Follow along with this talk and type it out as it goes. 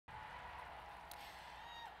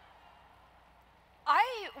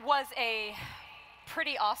was a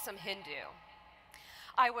pretty awesome Hindu.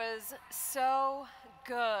 I was so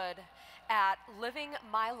good at living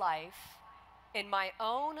my life in my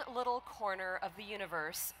own little corner of the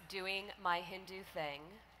universe, doing my Hindu thing.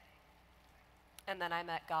 And then I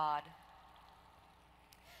met God.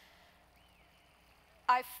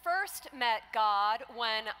 I first met God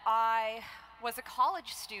when I was a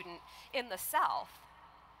college student in the South.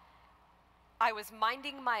 I was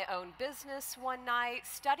minding my own business one night,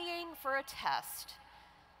 studying for a test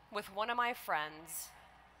with one of my friends,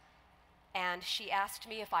 and she asked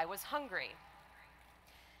me if I was hungry.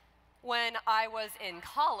 When I was in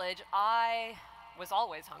college, I was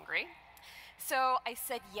always hungry, so I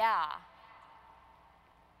said, yeah.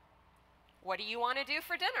 What do you want to do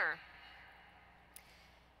for dinner?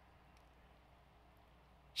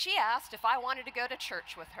 She asked if I wanted to go to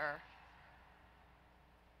church with her.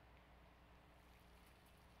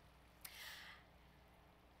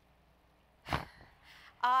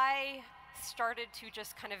 I started to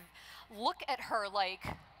just kind of look at her like,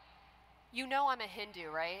 you know I'm a Hindu,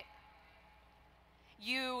 right?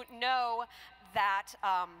 You know that,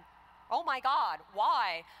 oh my God,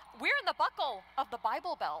 why? We're in the buckle of the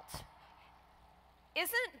Bible Belt.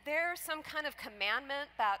 Isn't there some kind of commandment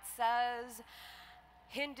that says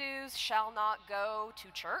Hindus shall not go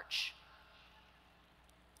to church?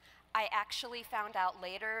 I actually found out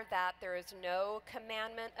later that there is no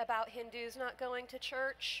commandment about Hindus not going to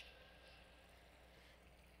church.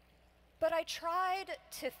 But I tried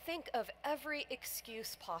to think of every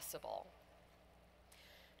excuse possible.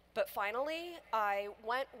 But finally, I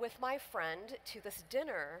went with my friend to this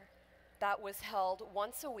dinner that was held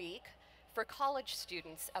once a week for college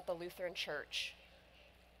students at the Lutheran Church.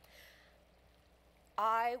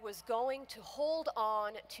 I was going to hold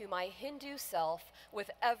on to my Hindu self with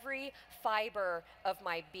every fiber of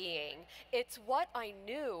my being. It's what I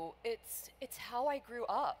knew. It's how I grew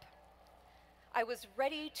up. I was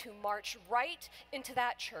ready to march right into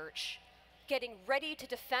that church, getting ready to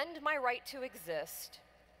defend my right to exist.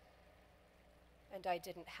 And I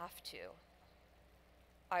didn't have to.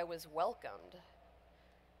 I was welcomed.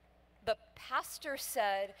 The pastor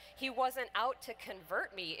said he wasn't out to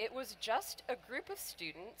convert me. It was just a group of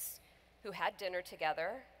students who had dinner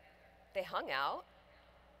together. They hung out,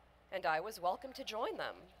 and I was welcome to join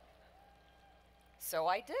them. So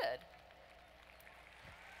I did.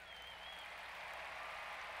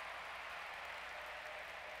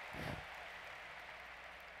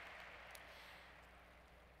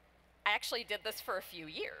 I actually did this for a few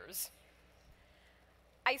years.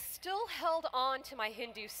 I still held on to my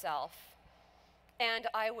Hindu self, and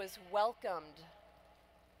I was welcomed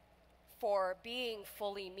for being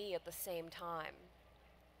fully me at the same time.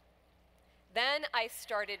 Then I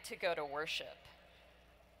started to go to worship.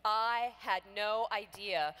 I had no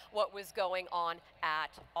idea what was going on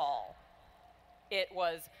at all. It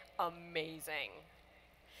was amazing.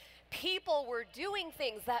 People were doing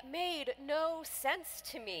things that made no sense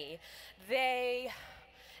to me. They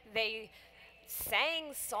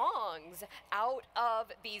sang songs out of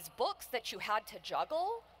these books that you had to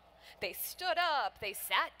juggle. They stood up, they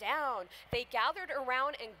sat down, they gathered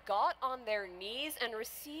around and got on their knees and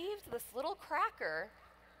received this little cracker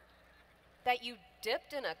that you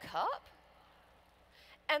dipped in a cup.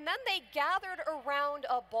 And then they gathered around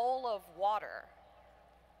a bowl of water.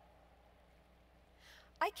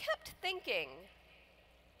 I kept thinking,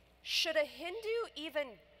 should a Hindu even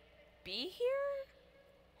be here?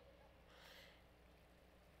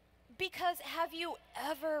 Because have you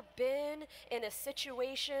ever been in a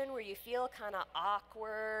situation where you feel kind of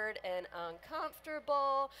awkward and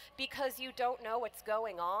uncomfortable because you don't know what's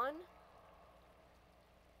going on?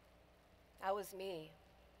 That was me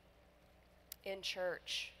in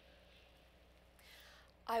church.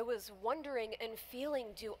 I was wondering and feeling,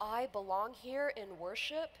 do I belong here in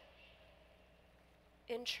worship?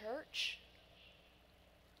 In church?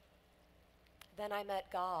 Then I met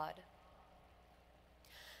God.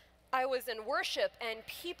 I was in worship and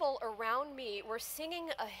people around me were singing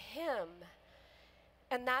a hymn,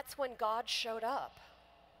 and that's when God showed up.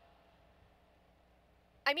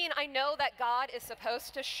 I mean, I know that God is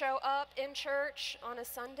supposed to show up in church on a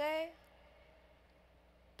Sunday,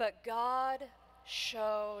 but God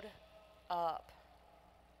showed up.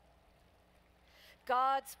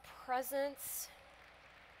 God's presence,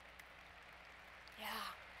 yeah.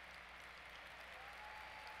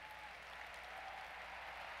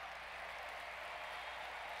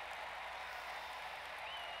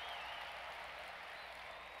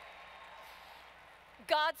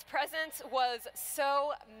 God's presence was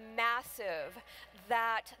so massive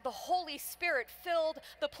that the Holy Spirit filled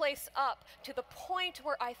the place up to the point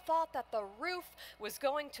where I thought that the roof was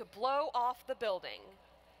going to blow off the building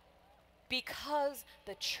because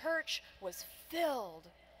the church was filled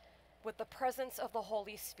with the presence of the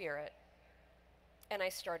Holy Spirit. And I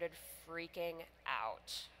started freaking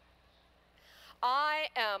out. I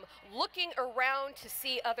am looking around to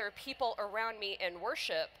see other people around me in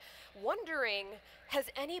worship, wondering, has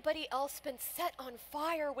anybody else been set on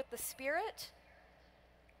fire with the Spirit?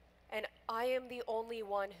 And I am the only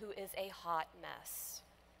one who is a hot mess.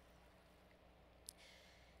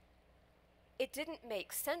 It didn't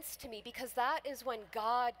make sense to me because that is when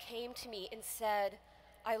God came to me and said,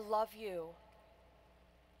 I love you.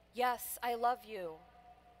 Yes, I love you.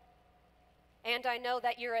 And I know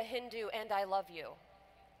that you're a Hindu and I love you.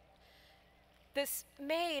 This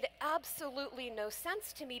made absolutely no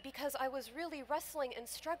sense to me because I was really wrestling and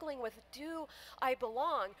struggling with, do I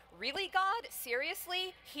belong? Really, God?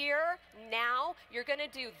 Seriously? Here? Now? You're going to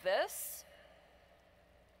do this?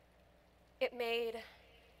 It made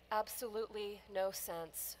absolutely no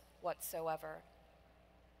sense whatsoever.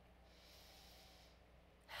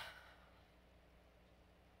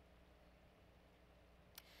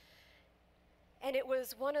 And it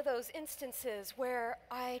was one of those instances where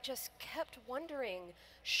I just kept wondering,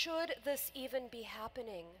 should this even be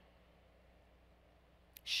happening?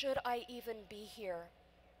 Should I even be here?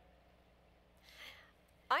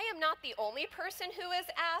 I am not the only person who has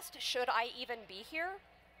asked, should I even be here?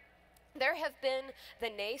 There have been the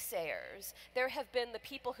naysayers. There have been the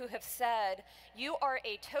people who have said, you are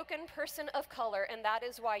a token person of color and that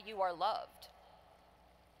is why you are loved.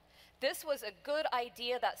 This was a good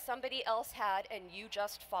idea that somebody else had and you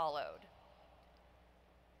just followed.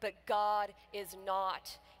 But God is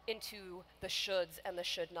not into the shoulds and the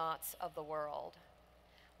should nots of the world.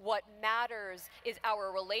 What matters is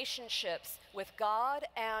our relationships with God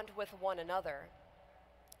and with one another.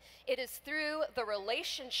 It is through the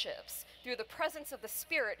relationships, through the presence of the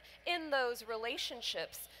Spirit in those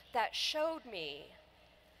relationships that showed me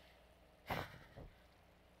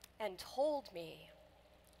and told me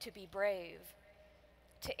to be brave,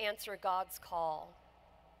 to answer God's call.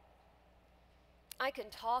 I can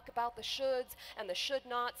talk about the shoulds and the should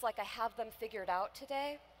nots like I have them figured out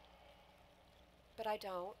today, but I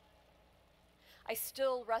don't. I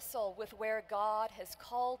still wrestle with where God has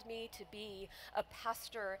called me to be a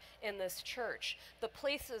pastor in this church, the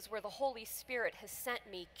places where the Holy Spirit has sent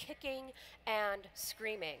me kicking and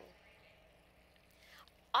screaming.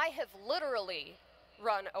 I have literally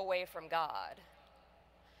run away from God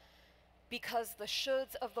because the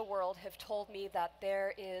shoulds of the world have told me that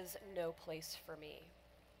there is no place for me.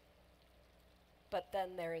 But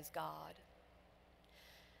then there is God.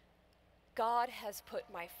 God has put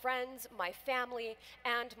my friends, my family,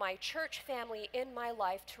 and my church family in my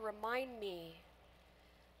life to remind me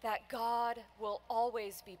that God will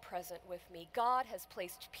always be present with me. God has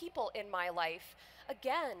placed people in my life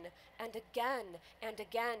again and again and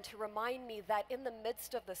again to remind me that in the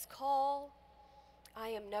midst of this call, I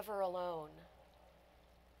am never alone.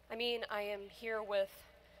 I mean, I am here with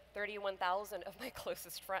 31,000 of my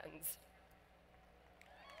closest friends.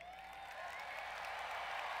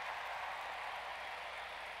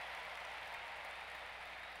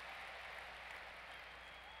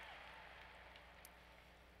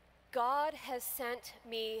 God has sent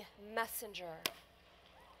me messenger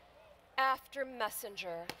after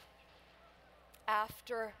messenger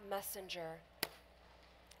after messenger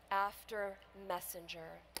after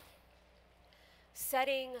messenger,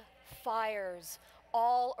 setting fires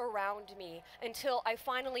all around me until I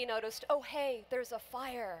finally noticed, oh hey, there's a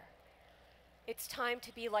fire. It's time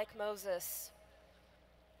to be like Moses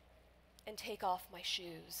and take off my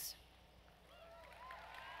shoes.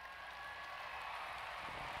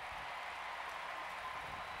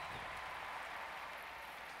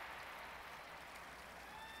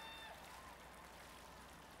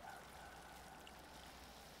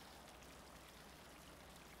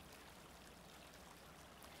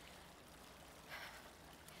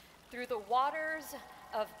 Through the waters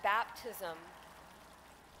of baptism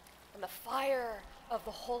and the fire of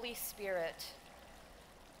the Holy Spirit,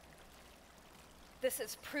 this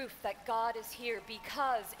is proof that God is here,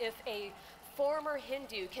 because if a former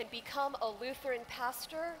Hindu can become a Lutheran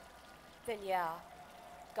pastor, then yeah,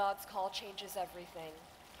 God's call changes everything.